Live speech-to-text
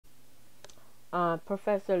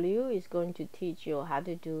Professor Liu is going to teach you how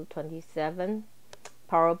to do 27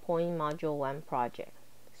 PowerPoint Module 1 project.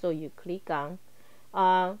 So you click on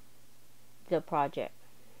the project.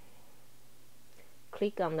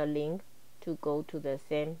 Click on the link to go to the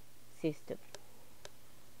same system.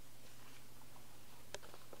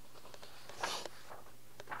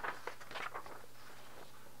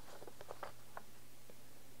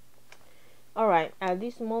 Alright, at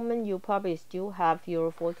this moment you probably still have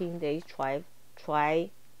your 14 days try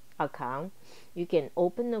account. You can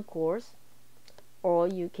open the course, or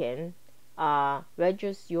you can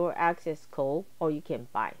register your access code, or you can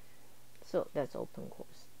buy. So that's open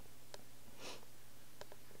course.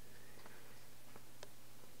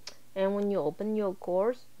 And when you open your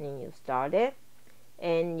course, then you start it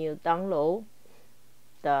and you download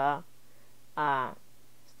the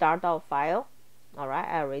startup file. Alright,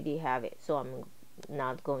 I already have it, so I'm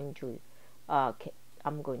not going to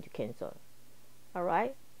I'm going to cancel it.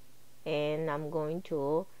 Alright, and I'm going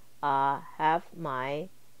to have my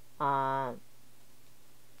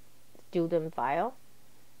student file,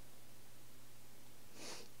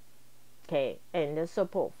 okay, and the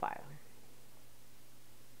support file.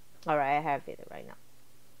 Alright, I have it right now.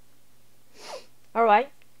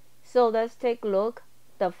 Alright, so let's take a look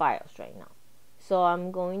at the files right now. So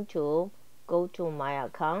I'm going to go to my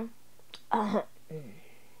account.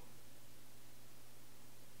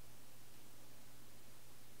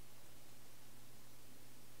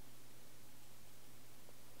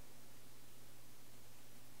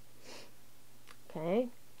 Okay,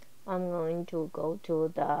 I'm going to go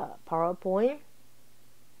to the PowerPoint.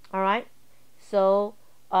 Alright, so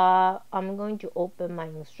I'm going to open my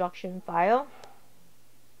instruction file.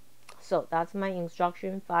 So that's my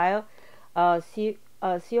instruction file.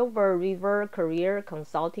 Silver River Career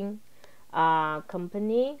Consulting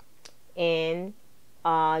company, and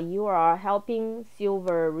you are helping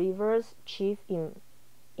Silver River's Chief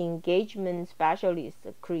Engagement Specialist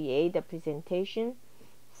create a presentation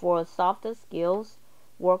for soft skills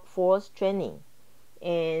workforce training,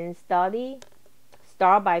 and start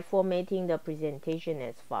by formatting the presentation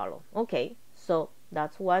as follows. Okay, so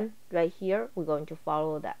that's one right here. We're going to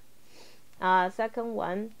follow that. Second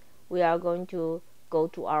one, we are going to go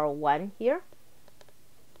to our one here.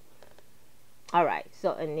 Alright,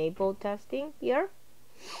 so enable testing here,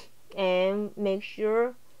 and make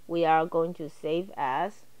sure we are going to save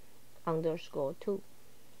as _2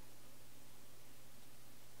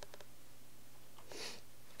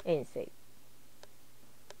 and save.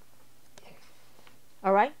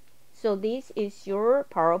 Alright, so this is your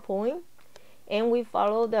PowerPoint, and we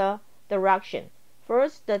follow the direction.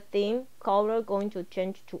 First, the theme color going to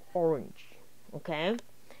change to orange. Okay,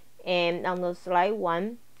 and on the slide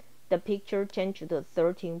 1, the picture changed to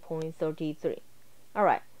 13.33.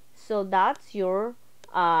 Alright, so that's your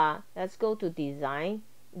let's go to design.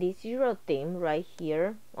 This is your theme right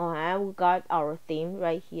here. Alright, we got our theme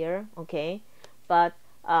right here. Okay, but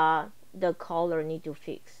the color need to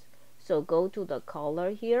fix. So go to the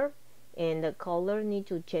color here, and the color need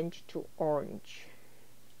to change to orange.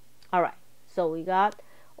 Alright, so we got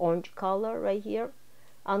orange color right here.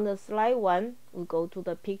 On the slide 1, we go to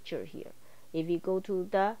the picture here. If you go to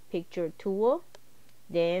the picture tool,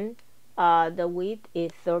 then the width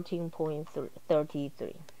is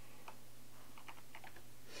 13.33.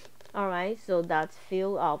 Alright, so that's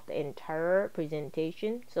fill of the entire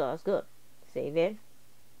presentation. So that's good. Save it.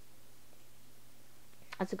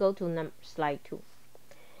 Let's go to slide 2.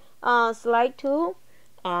 Slide 2,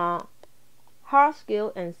 hard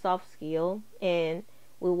skill and soft skill, and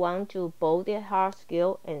we want to bold the hard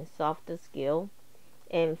skill and soft skill,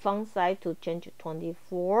 and font size to change to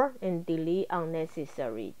 24, and delete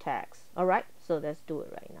unnecessary text. Alright, so let's do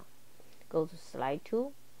it right now. Go to slide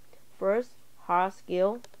 2. First, hard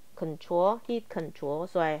skill, hit control,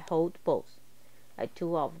 so I hold both, like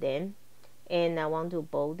 2 of them, and I want to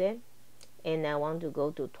bold it, and I want to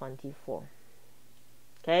go to 24.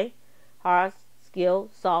 Okay, hard skill,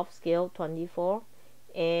 soft skill, 24,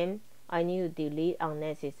 and I need to delete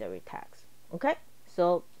unnecessary text. Okay,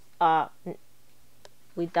 so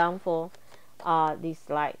we're done for this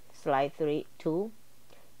slide 2,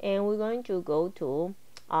 and we're going to go to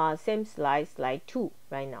same slide 2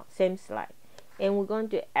 right now, same slide, and we're going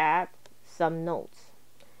to add some notes.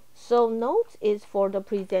 So notes is for the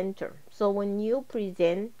presenter. So when you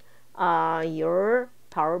present your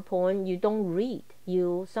PowerPoint, you don't read.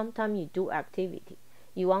 Sometimes you do activity.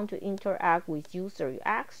 You want to interact with user. You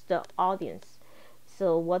ask the audience.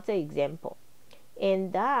 So what's the example?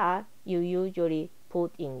 And that you usually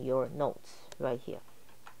put in your notes right here.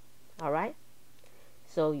 Alright?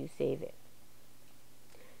 So you save it.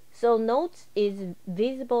 So notes is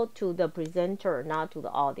visible to the presenter, not to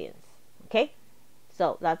the audience. Okay,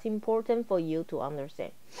 so that's important for you to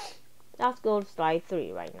understand. Let's go to slide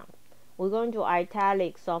 3 right now. We're going to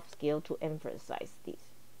italic soft skill to emphasize this.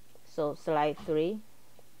 So slide 3,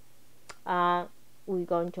 we're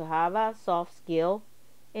going to have a soft skill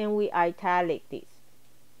and we italic this,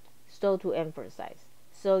 so to emphasize.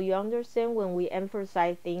 So you understand, when we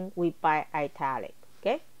emphasize things, we buy italic.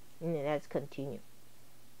 Okay, and let's continue.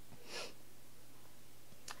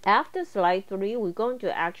 After slide 3, we're going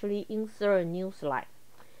to actually insert a new slide,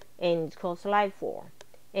 and it's called slide 4,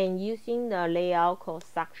 and using the layout called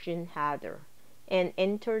section header, and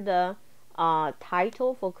enter the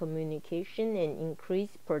title for communication and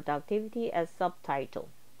increase productivity as subtitle.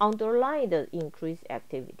 Underline the increased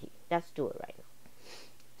activity. Let's do it right now.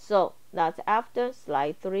 So that's after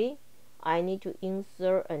slide 3. I need to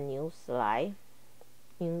insert a new slide.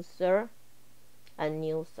 Insert a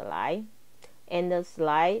new slide, and the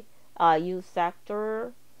slide use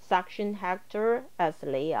section header as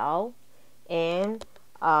layout, and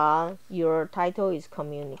your title is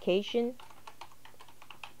communication,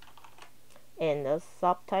 and the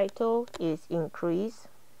subtitle is increase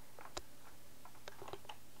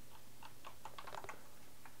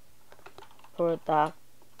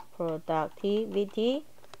productivity,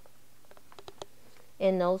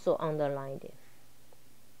 and also underline it.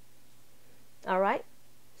 Alright,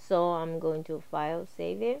 so I'm going to file,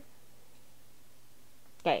 save it.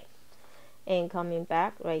 Okay, and coming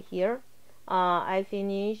back right here, I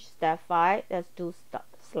finished step 5. Let's do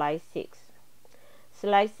slide 6.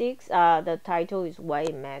 Slide 6, the title is why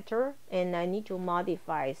it matter, and I need to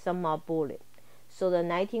modify some bullet. So the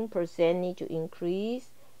 19% need to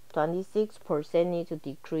increase, 26% need to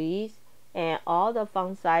decrease, and all the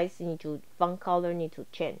font size font color need to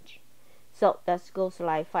change. So let's go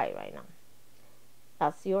slide 5 right now.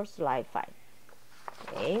 That's your slide 5.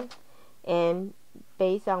 Okay, and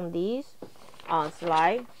based on this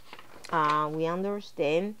slide, we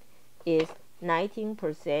understand is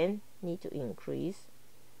 19% need to increase,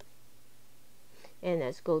 and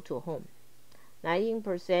let's go to home.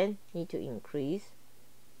 19% need to increase.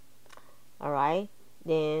 Alright,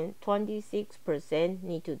 then 26%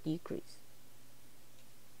 need to decrease.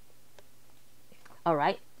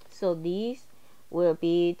 Alright, so these will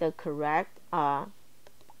be the correct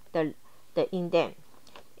the indent,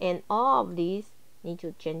 and all of these need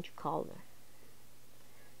to change color.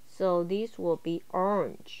 So this will be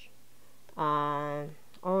orange, accent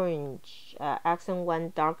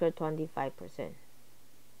 1 darker 25%,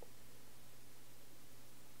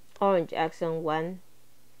 orange accent 1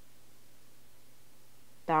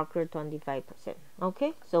 darker 25%.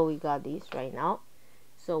 Okay, so we got this right now.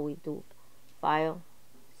 So we do file,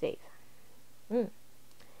 save.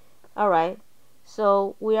 Alright,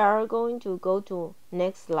 so we are going to go to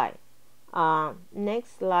next slide.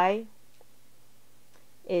 Next slide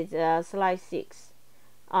is slide 6.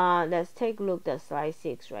 Let's take a look at slide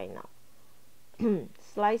 6 right now.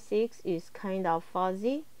 Slide 6 is kind of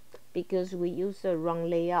fuzzy because we use the wrong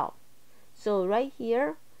layout. So right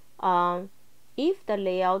here, if the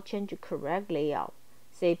layout change to correct layout,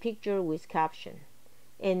 say picture with caption,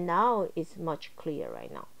 and now it's much clearer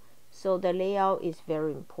right now. So the layout is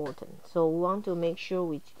very important. So we want to make sure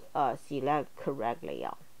we select correct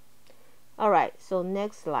layout. Alright, so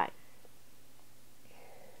next slide.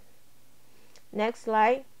 Next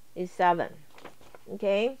slide is 7.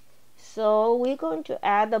 Okay, so we're going to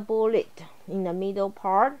add a bullet in the middle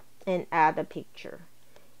part and add a picture,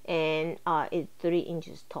 and it's 3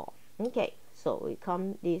 inches tall. Okay, so we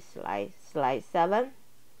come this slide 7.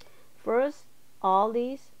 First, all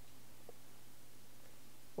these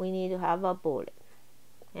we need to have a bullet.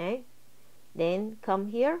 Okay, then come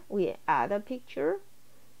here, we add a picture,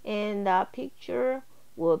 and that picture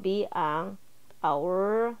will be on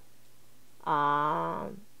our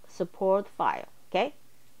support file. Okay,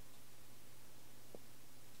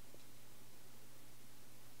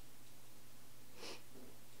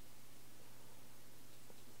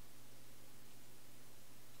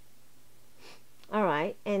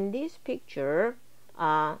 alright, and this picture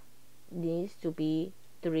needs to be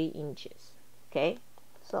 3 inches. Okay,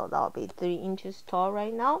 so that'll be 3 inches tall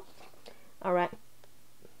right now. Alright,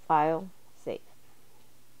 file, save.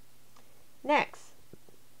 Next,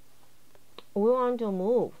 we want to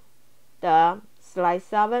move the slide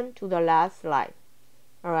 7 to the last slide.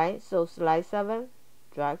 Alright, so slide 7,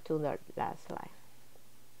 drag to the last slide.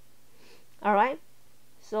 Alright,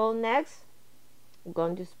 so next we're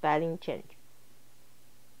going to spelling change.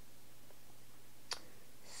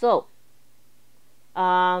 So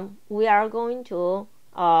we are going to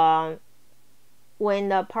when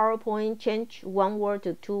the PowerPoint change one word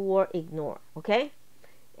to two word, ignore. Okay.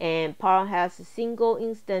 And Power has a single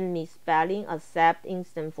instant misspelling, accept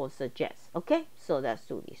instant for suggest. Okay, so let's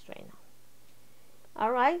do this right now.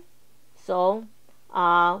 All right, so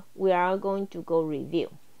we are going to go review.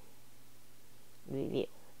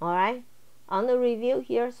 All right, on the review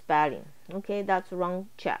here, spelling. Okay, that's wrong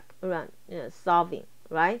check, solving,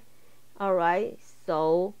 right? All right,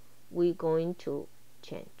 so we're going to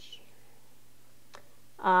change.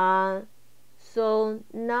 So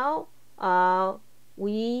now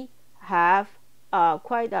we have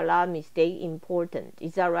quite a lot of mistake important.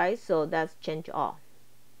 Is that right? So that's change all.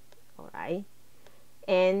 All right.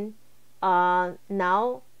 And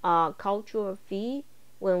now cultural fee.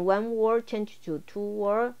 When one word change to two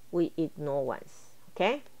word, we ignore once.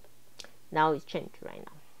 Okay. Now it's changed right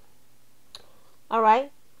now. All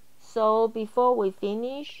right. So before we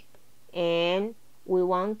finish, and we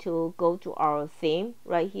want to go to our theme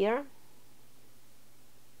right here.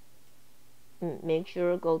 Make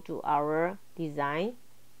sure go to our design.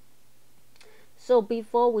 So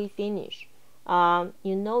before we finish,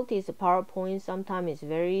 you notice the PowerPoint sometimes is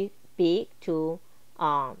very big to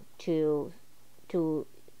go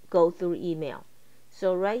through email.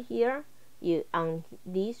 So right here, you on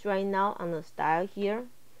this right now on the style here,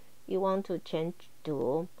 you want to change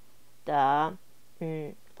to the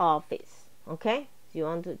office. Okay, so you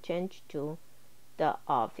want to change to the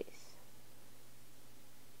office.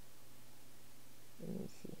 Let me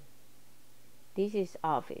see. This is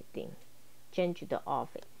office thing. Change to the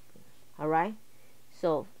office. All right.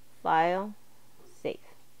 So file, save.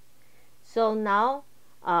 So now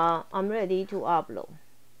I'm ready to upload.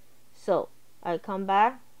 So I come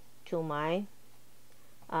back to my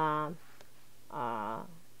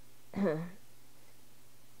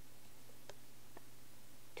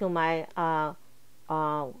to my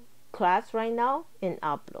class right now and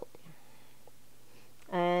upload.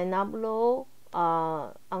 And upload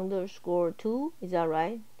underscore 2, is that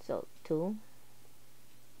right? So 2.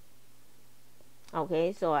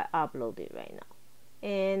 Okay, so I upload it right now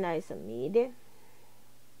and I submit it.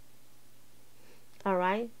 All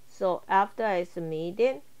right, so after I submit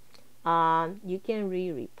it, you can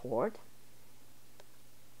re-report,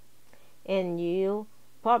 and you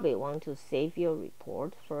probably want to save your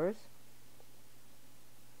report first.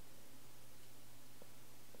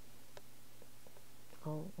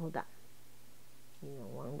 Oh, hold on. You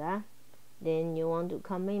don't want that. Then you want to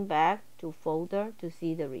coming back to folder to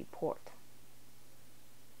see the report.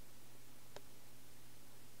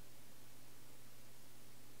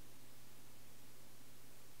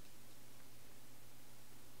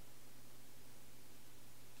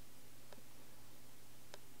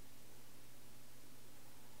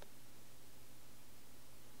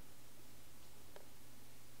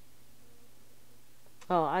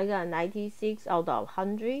 Oh, I got 96 out of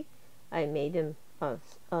 100. I made a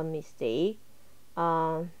mistake.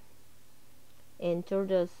 Enter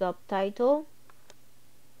the subtitle.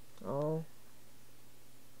 Oh,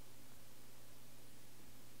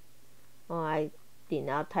 I did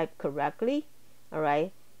not type correctly. All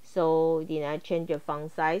right, so did I change the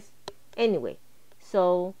font size? Anyway,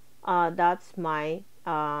 so that's my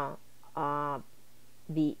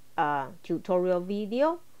tutorial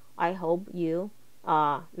video. I hope you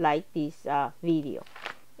like this video,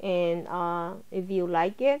 and if you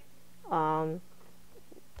like it, I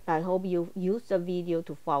hope you use the video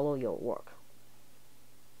to follow your work.